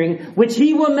appearing, which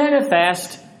he will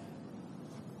manifest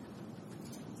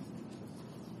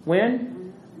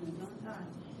when?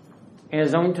 In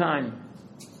his own time.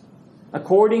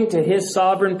 According to his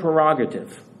sovereign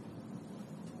prerogative.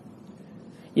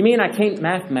 You mean I can't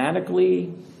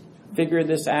mathematically figure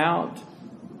this out?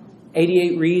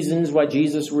 88 reasons why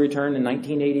Jesus will return in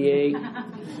 1988?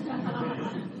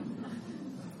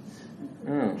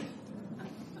 Oh.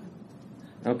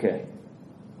 Okay.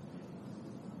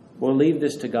 We'll leave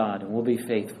this to God and we'll be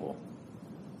faithful.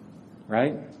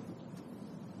 Right?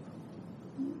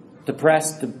 To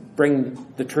press to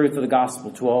bring the truth of the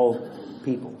gospel to all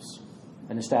peoples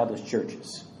and establish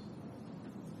churches.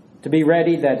 To be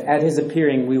ready that at his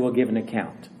appearing we will give an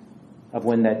account of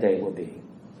when that day will be.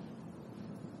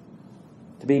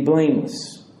 To be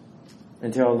blameless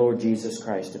until our Lord Jesus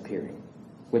Christ appearing,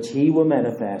 which he will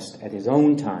manifest at his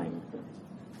own time.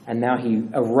 And now he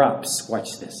erupts,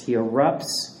 watch this, he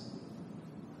erupts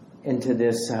into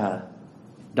this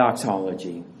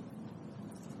doxology.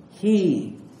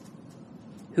 He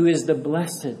who is the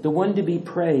blessed, the one to be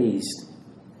praised,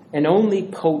 and only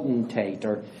potentate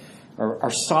or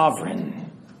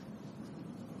sovereign,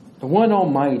 the one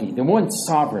almighty, the one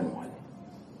sovereign one.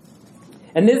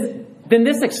 And then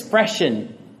this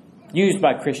expression used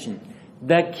by Christians,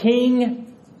 the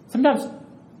King, sometimes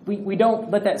we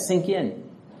don't let that sink in.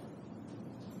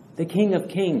 The King of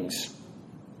Kings,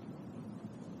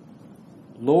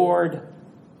 Lord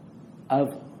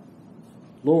of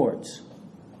Lords,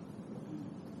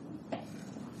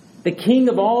 the King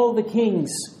of all the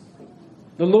kings,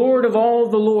 the Lord of all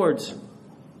the lords,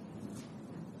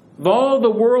 of all the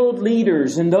world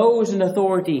leaders and those in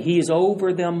authority, he is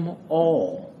over them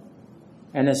all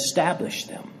and established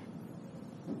them.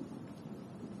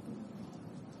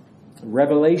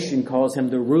 Revelation calls him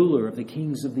the ruler of the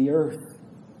kings of the earth.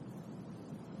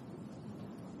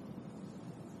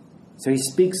 So he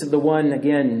speaks of the one,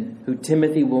 again, who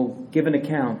Timothy will give an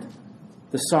account,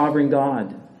 the sovereign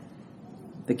God,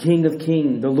 the King of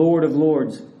kings, the Lord of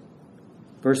lords.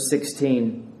 Verse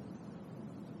 16,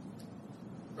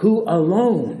 who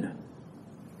alone,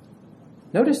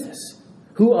 notice this,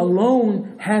 who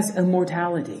alone has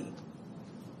immortality.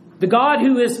 The God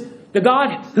who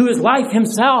is life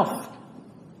himself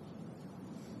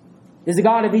is the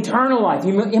God of eternal life,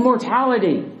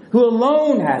 immortality, who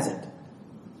alone has it.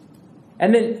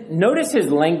 And then notice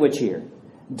his language here.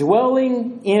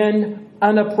 Dwelling in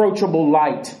unapproachable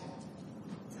light,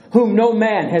 whom no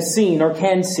man has seen or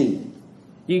can see.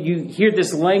 You hear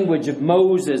this language of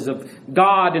Moses, of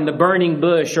God in the burning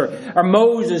bush, or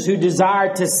Moses who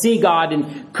desired to see God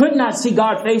and could not see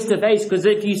God face to face, because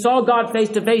if you saw God face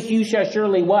to face, you shall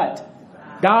surely what?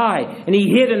 Die. And he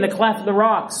hid in the cleft of the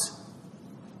rocks.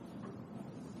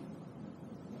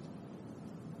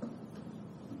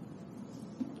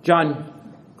 John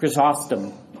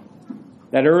Chrysostom,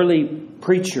 that early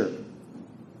preacher,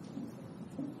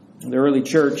 the early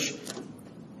church,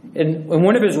 in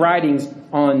one of his writings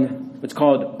on what's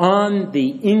called On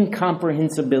the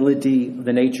Incomprehensibility of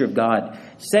the Nature of God,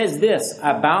 says this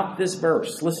about this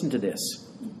verse. Listen to this.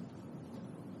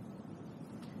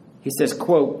 He says,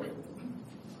 quote,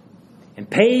 and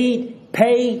pay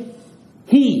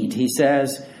heed, he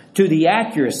says, to the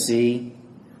accuracy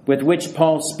with which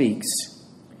Paul speaks.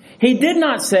 He did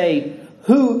not say,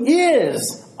 who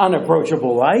is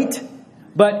unapproachable light,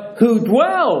 but who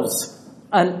dwells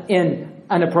in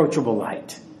unapproachable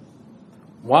light.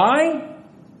 Why?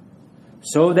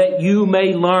 So that you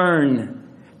may learn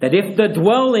that if the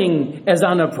dwelling is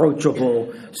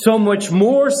unapproachable, so much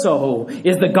more so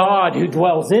is the God who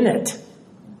dwells in it.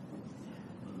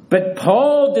 But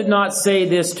Paul did not say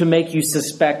this to make you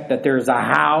suspect that there's a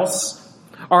house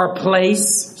or a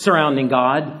place surrounding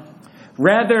God.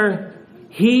 Rather,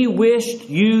 he wished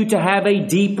you to have a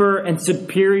deeper and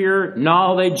superior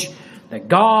knowledge that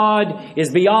God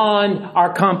is beyond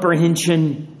our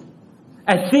comprehension.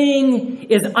 A thing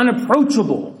is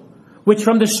unapproachable, which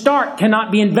from the start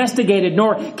cannot be investigated,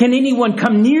 nor can anyone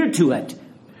come near to it.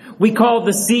 We call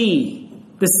the sea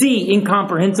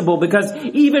incomprehensible, because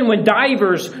even when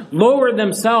divers lower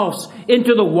themselves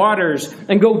into the waters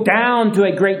and go down to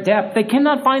a great depth, they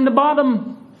cannot find the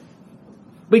bottom.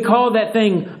 We call that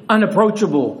thing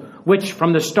unapproachable, which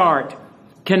from the start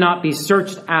cannot be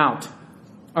searched out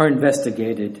are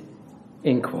investigated,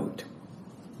 end quote.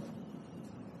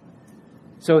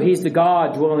 So he's the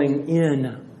God dwelling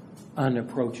in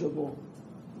unapproachable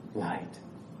light,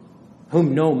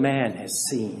 whom no man has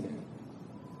seen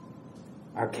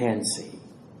or can see.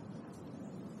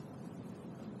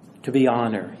 To be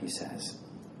honor, he says,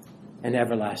 and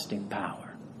everlasting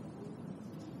power.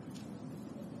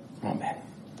 Amen.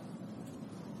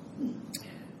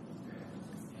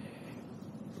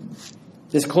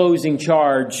 This closing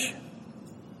charge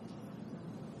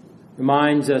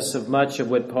reminds us of much of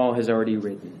what Paul has already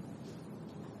written.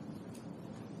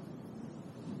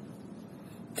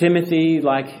 Timothy,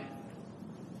 like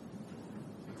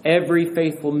every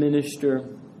faithful minister,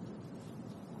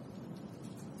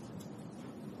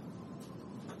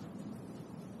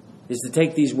 is to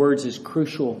take these words as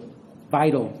crucial,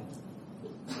 vital.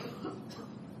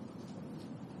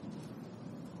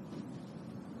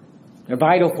 They're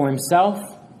vital for himself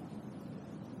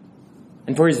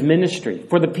and for his ministry,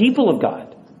 for the people of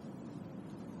God.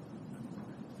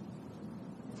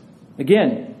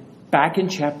 Again, back in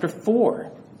chapter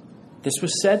 4, this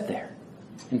was said there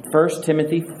in 1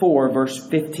 Timothy 4, verse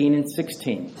 15 and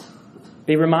 16.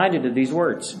 Be reminded of these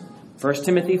words. 1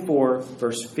 Timothy 4,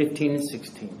 verse 15 and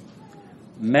 16.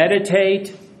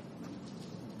 Meditate,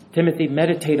 Timothy,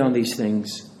 meditate on these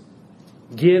things.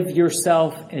 Give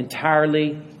yourself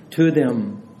entirely to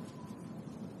them,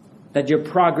 that your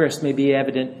progress may be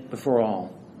evident before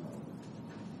all.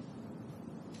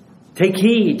 Take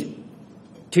heed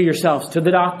to yourselves, to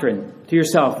the doctrine, to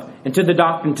yourself, and to the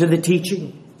doctrine, to the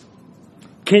teaching.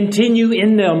 Continue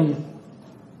in them,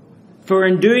 for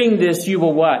in doing this you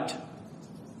will what?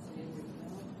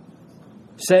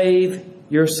 Save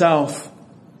yourself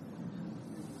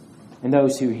and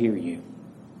those who hear you.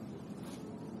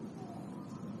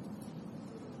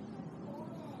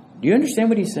 Do you understand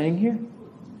what he's saying here?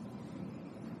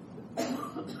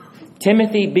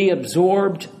 Timothy, be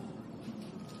absorbed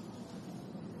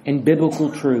in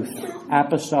biblical truth,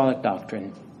 apostolic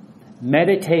doctrine.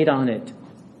 Meditate on it.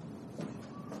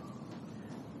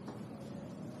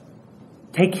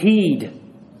 Take heed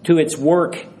to its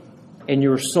work in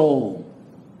your soul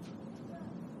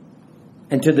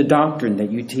and to the doctrine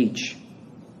that you teach.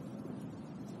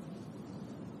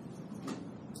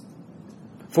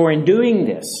 For in doing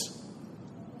this,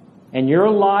 in your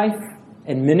life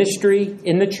and ministry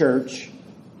in the church,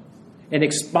 in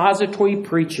expository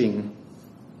preaching,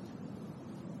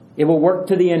 it will work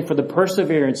to the end for the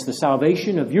perseverance, the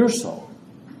salvation of your soul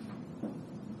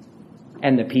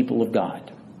and the people of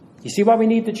God. You see why we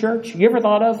need the church? You ever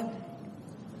thought of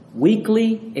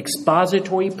weekly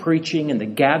expository preaching and the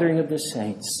gathering of the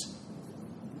saints?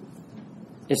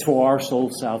 It's for our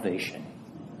soul's salvation.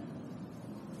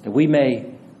 That we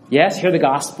may, yes, hear the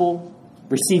gospel,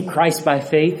 receive Christ by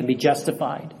faith and be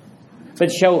justified.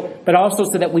 But also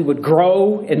so that we would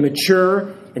grow and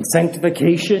mature in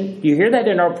sanctification. You hear that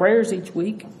in our prayers each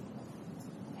week?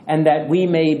 And that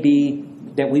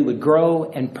we would grow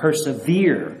and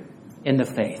persevere in the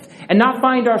faith. And not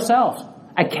find ourselves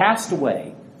a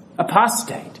castaway,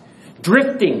 apostate,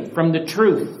 drifting from the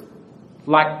truth,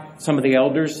 like some of the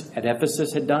elders at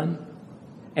Ephesus had done,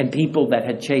 and people that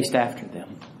had chased after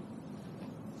them.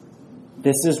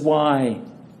 This is why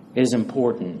it is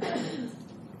important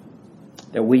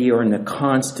that we are in the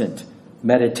constant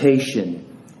meditation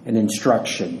and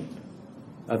instruction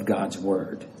of God's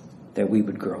Word, that we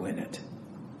would grow in it.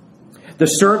 The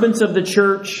servants of the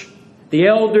church, the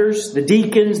elders, the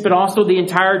deacons, but also the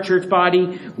entire church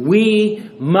body, we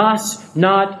must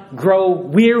not grow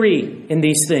weary in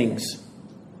these things.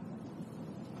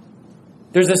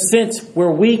 There's a sense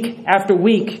where week after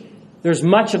week, there's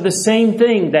much of the same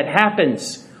thing that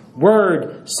happens.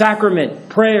 Word, sacrament,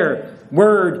 prayer.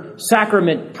 Word,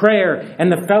 sacrament, prayer, and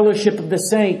the fellowship of the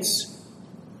saints.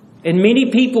 And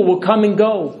many people will come and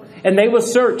go, and they will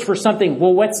search for something.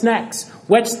 Well, what's next?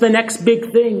 What's the next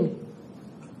big thing?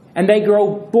 And they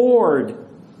grow bored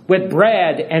with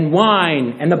bread and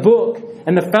wine and the book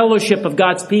and the fellowship of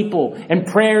God's people and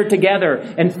prayer together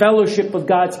and fellowship of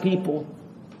God's people.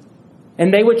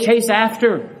 And they would chase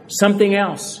after something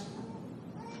else.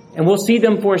 And we'll see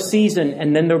them for a season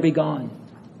and then they'll be gone.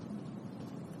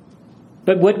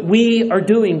 But what we are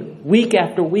doing week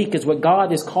after week is what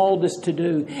God has called us to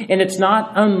do. And it's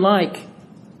not unlike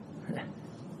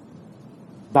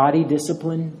body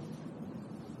discipline,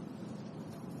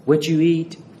 what you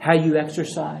eat, how you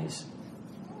exercise,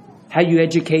 how you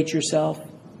educate yourself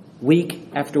week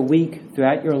after week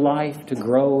throughout your life to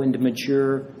grow and to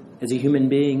mature as a human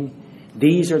being.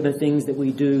 These are the things that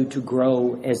we do to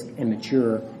grow and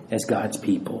mature as God's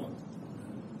people.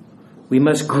 We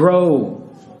must grow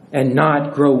and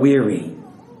not grow weary.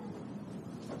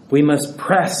 We must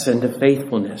press into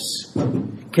faithfulness,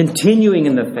 continuing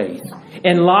in the faith,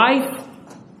 in life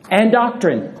and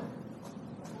doctrine.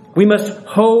 We must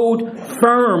hold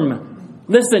firm.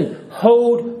 Listen,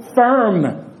 hold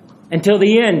firm until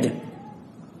the end.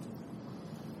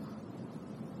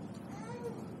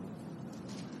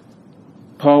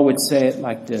 Paul would say it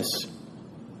like this.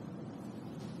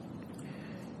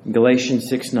 In Galatians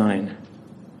 6:9.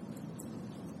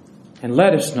 And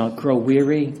let us not grow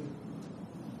weary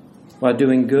while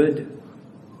doing good.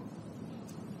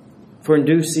 For in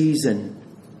due season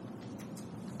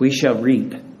we shall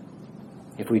reap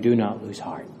if we do not lose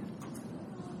heart.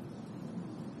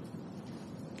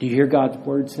 Do you hear God's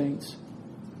word, saints?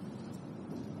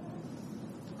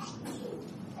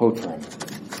 Hold firm.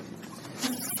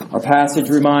 Our passage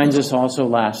reminds us also,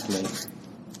 lastly,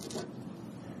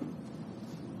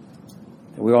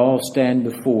 that we all stand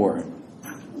before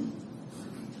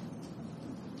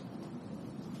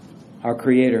our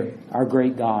Creator, our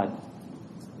great God,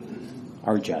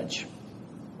 our Judge.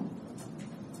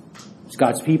 As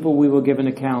God's people, we will give an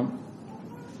account.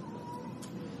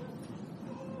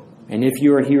 And if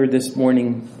you are here this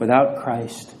morning without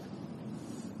Christ,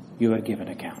 you will give an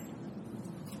account.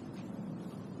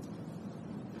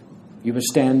 You will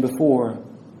stand before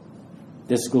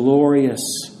this glorious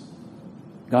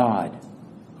God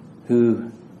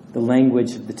who, the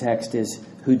language of the text is,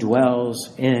 who dwells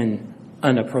in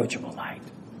unapproachable light.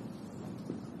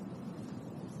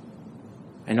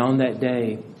 And on that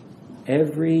day,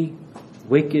 every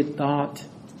wicked thought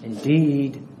and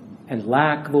deed and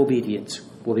lack of obedience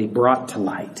will be brought to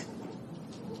light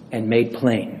and made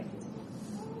plain.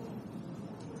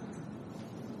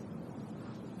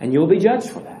 And you will be judged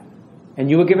for that. And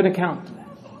you will give an account to that.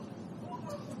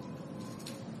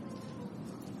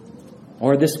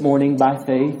 Or this morning, by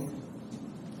faith,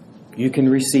 you can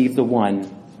receive the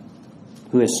one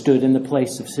who has stood in the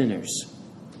place of sinners.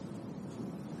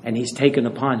 And he's taken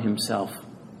upon himself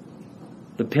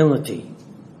the penalty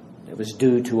that was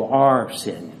due to our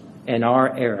sin and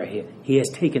our error. He has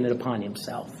taken it upon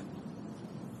himself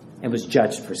and was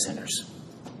judged for sinners.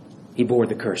 He bore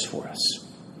the curse for us.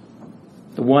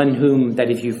 The one whom that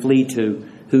if you flee to,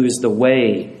 who is the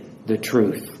way, the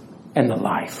truth, and the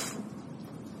life.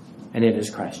 And it is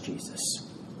Christ Jesus.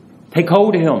 Take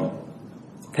hold of him.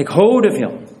 Take hold of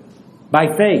him by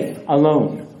faith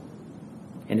alone.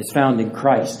 And it's found in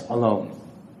Christ alone.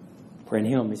 For in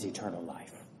him is eternal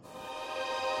life.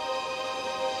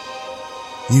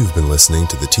 You've been listening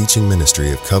to the teaching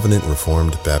ministry of Covenant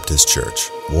Reformed Baptist Church,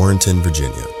 Warrenton,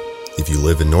 Virginia. If you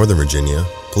live in Northern Virginia,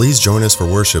 please join us for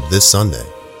worship this Sunday.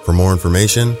 For more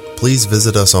information, please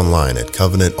visit us online at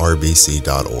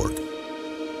covenantrbc.org.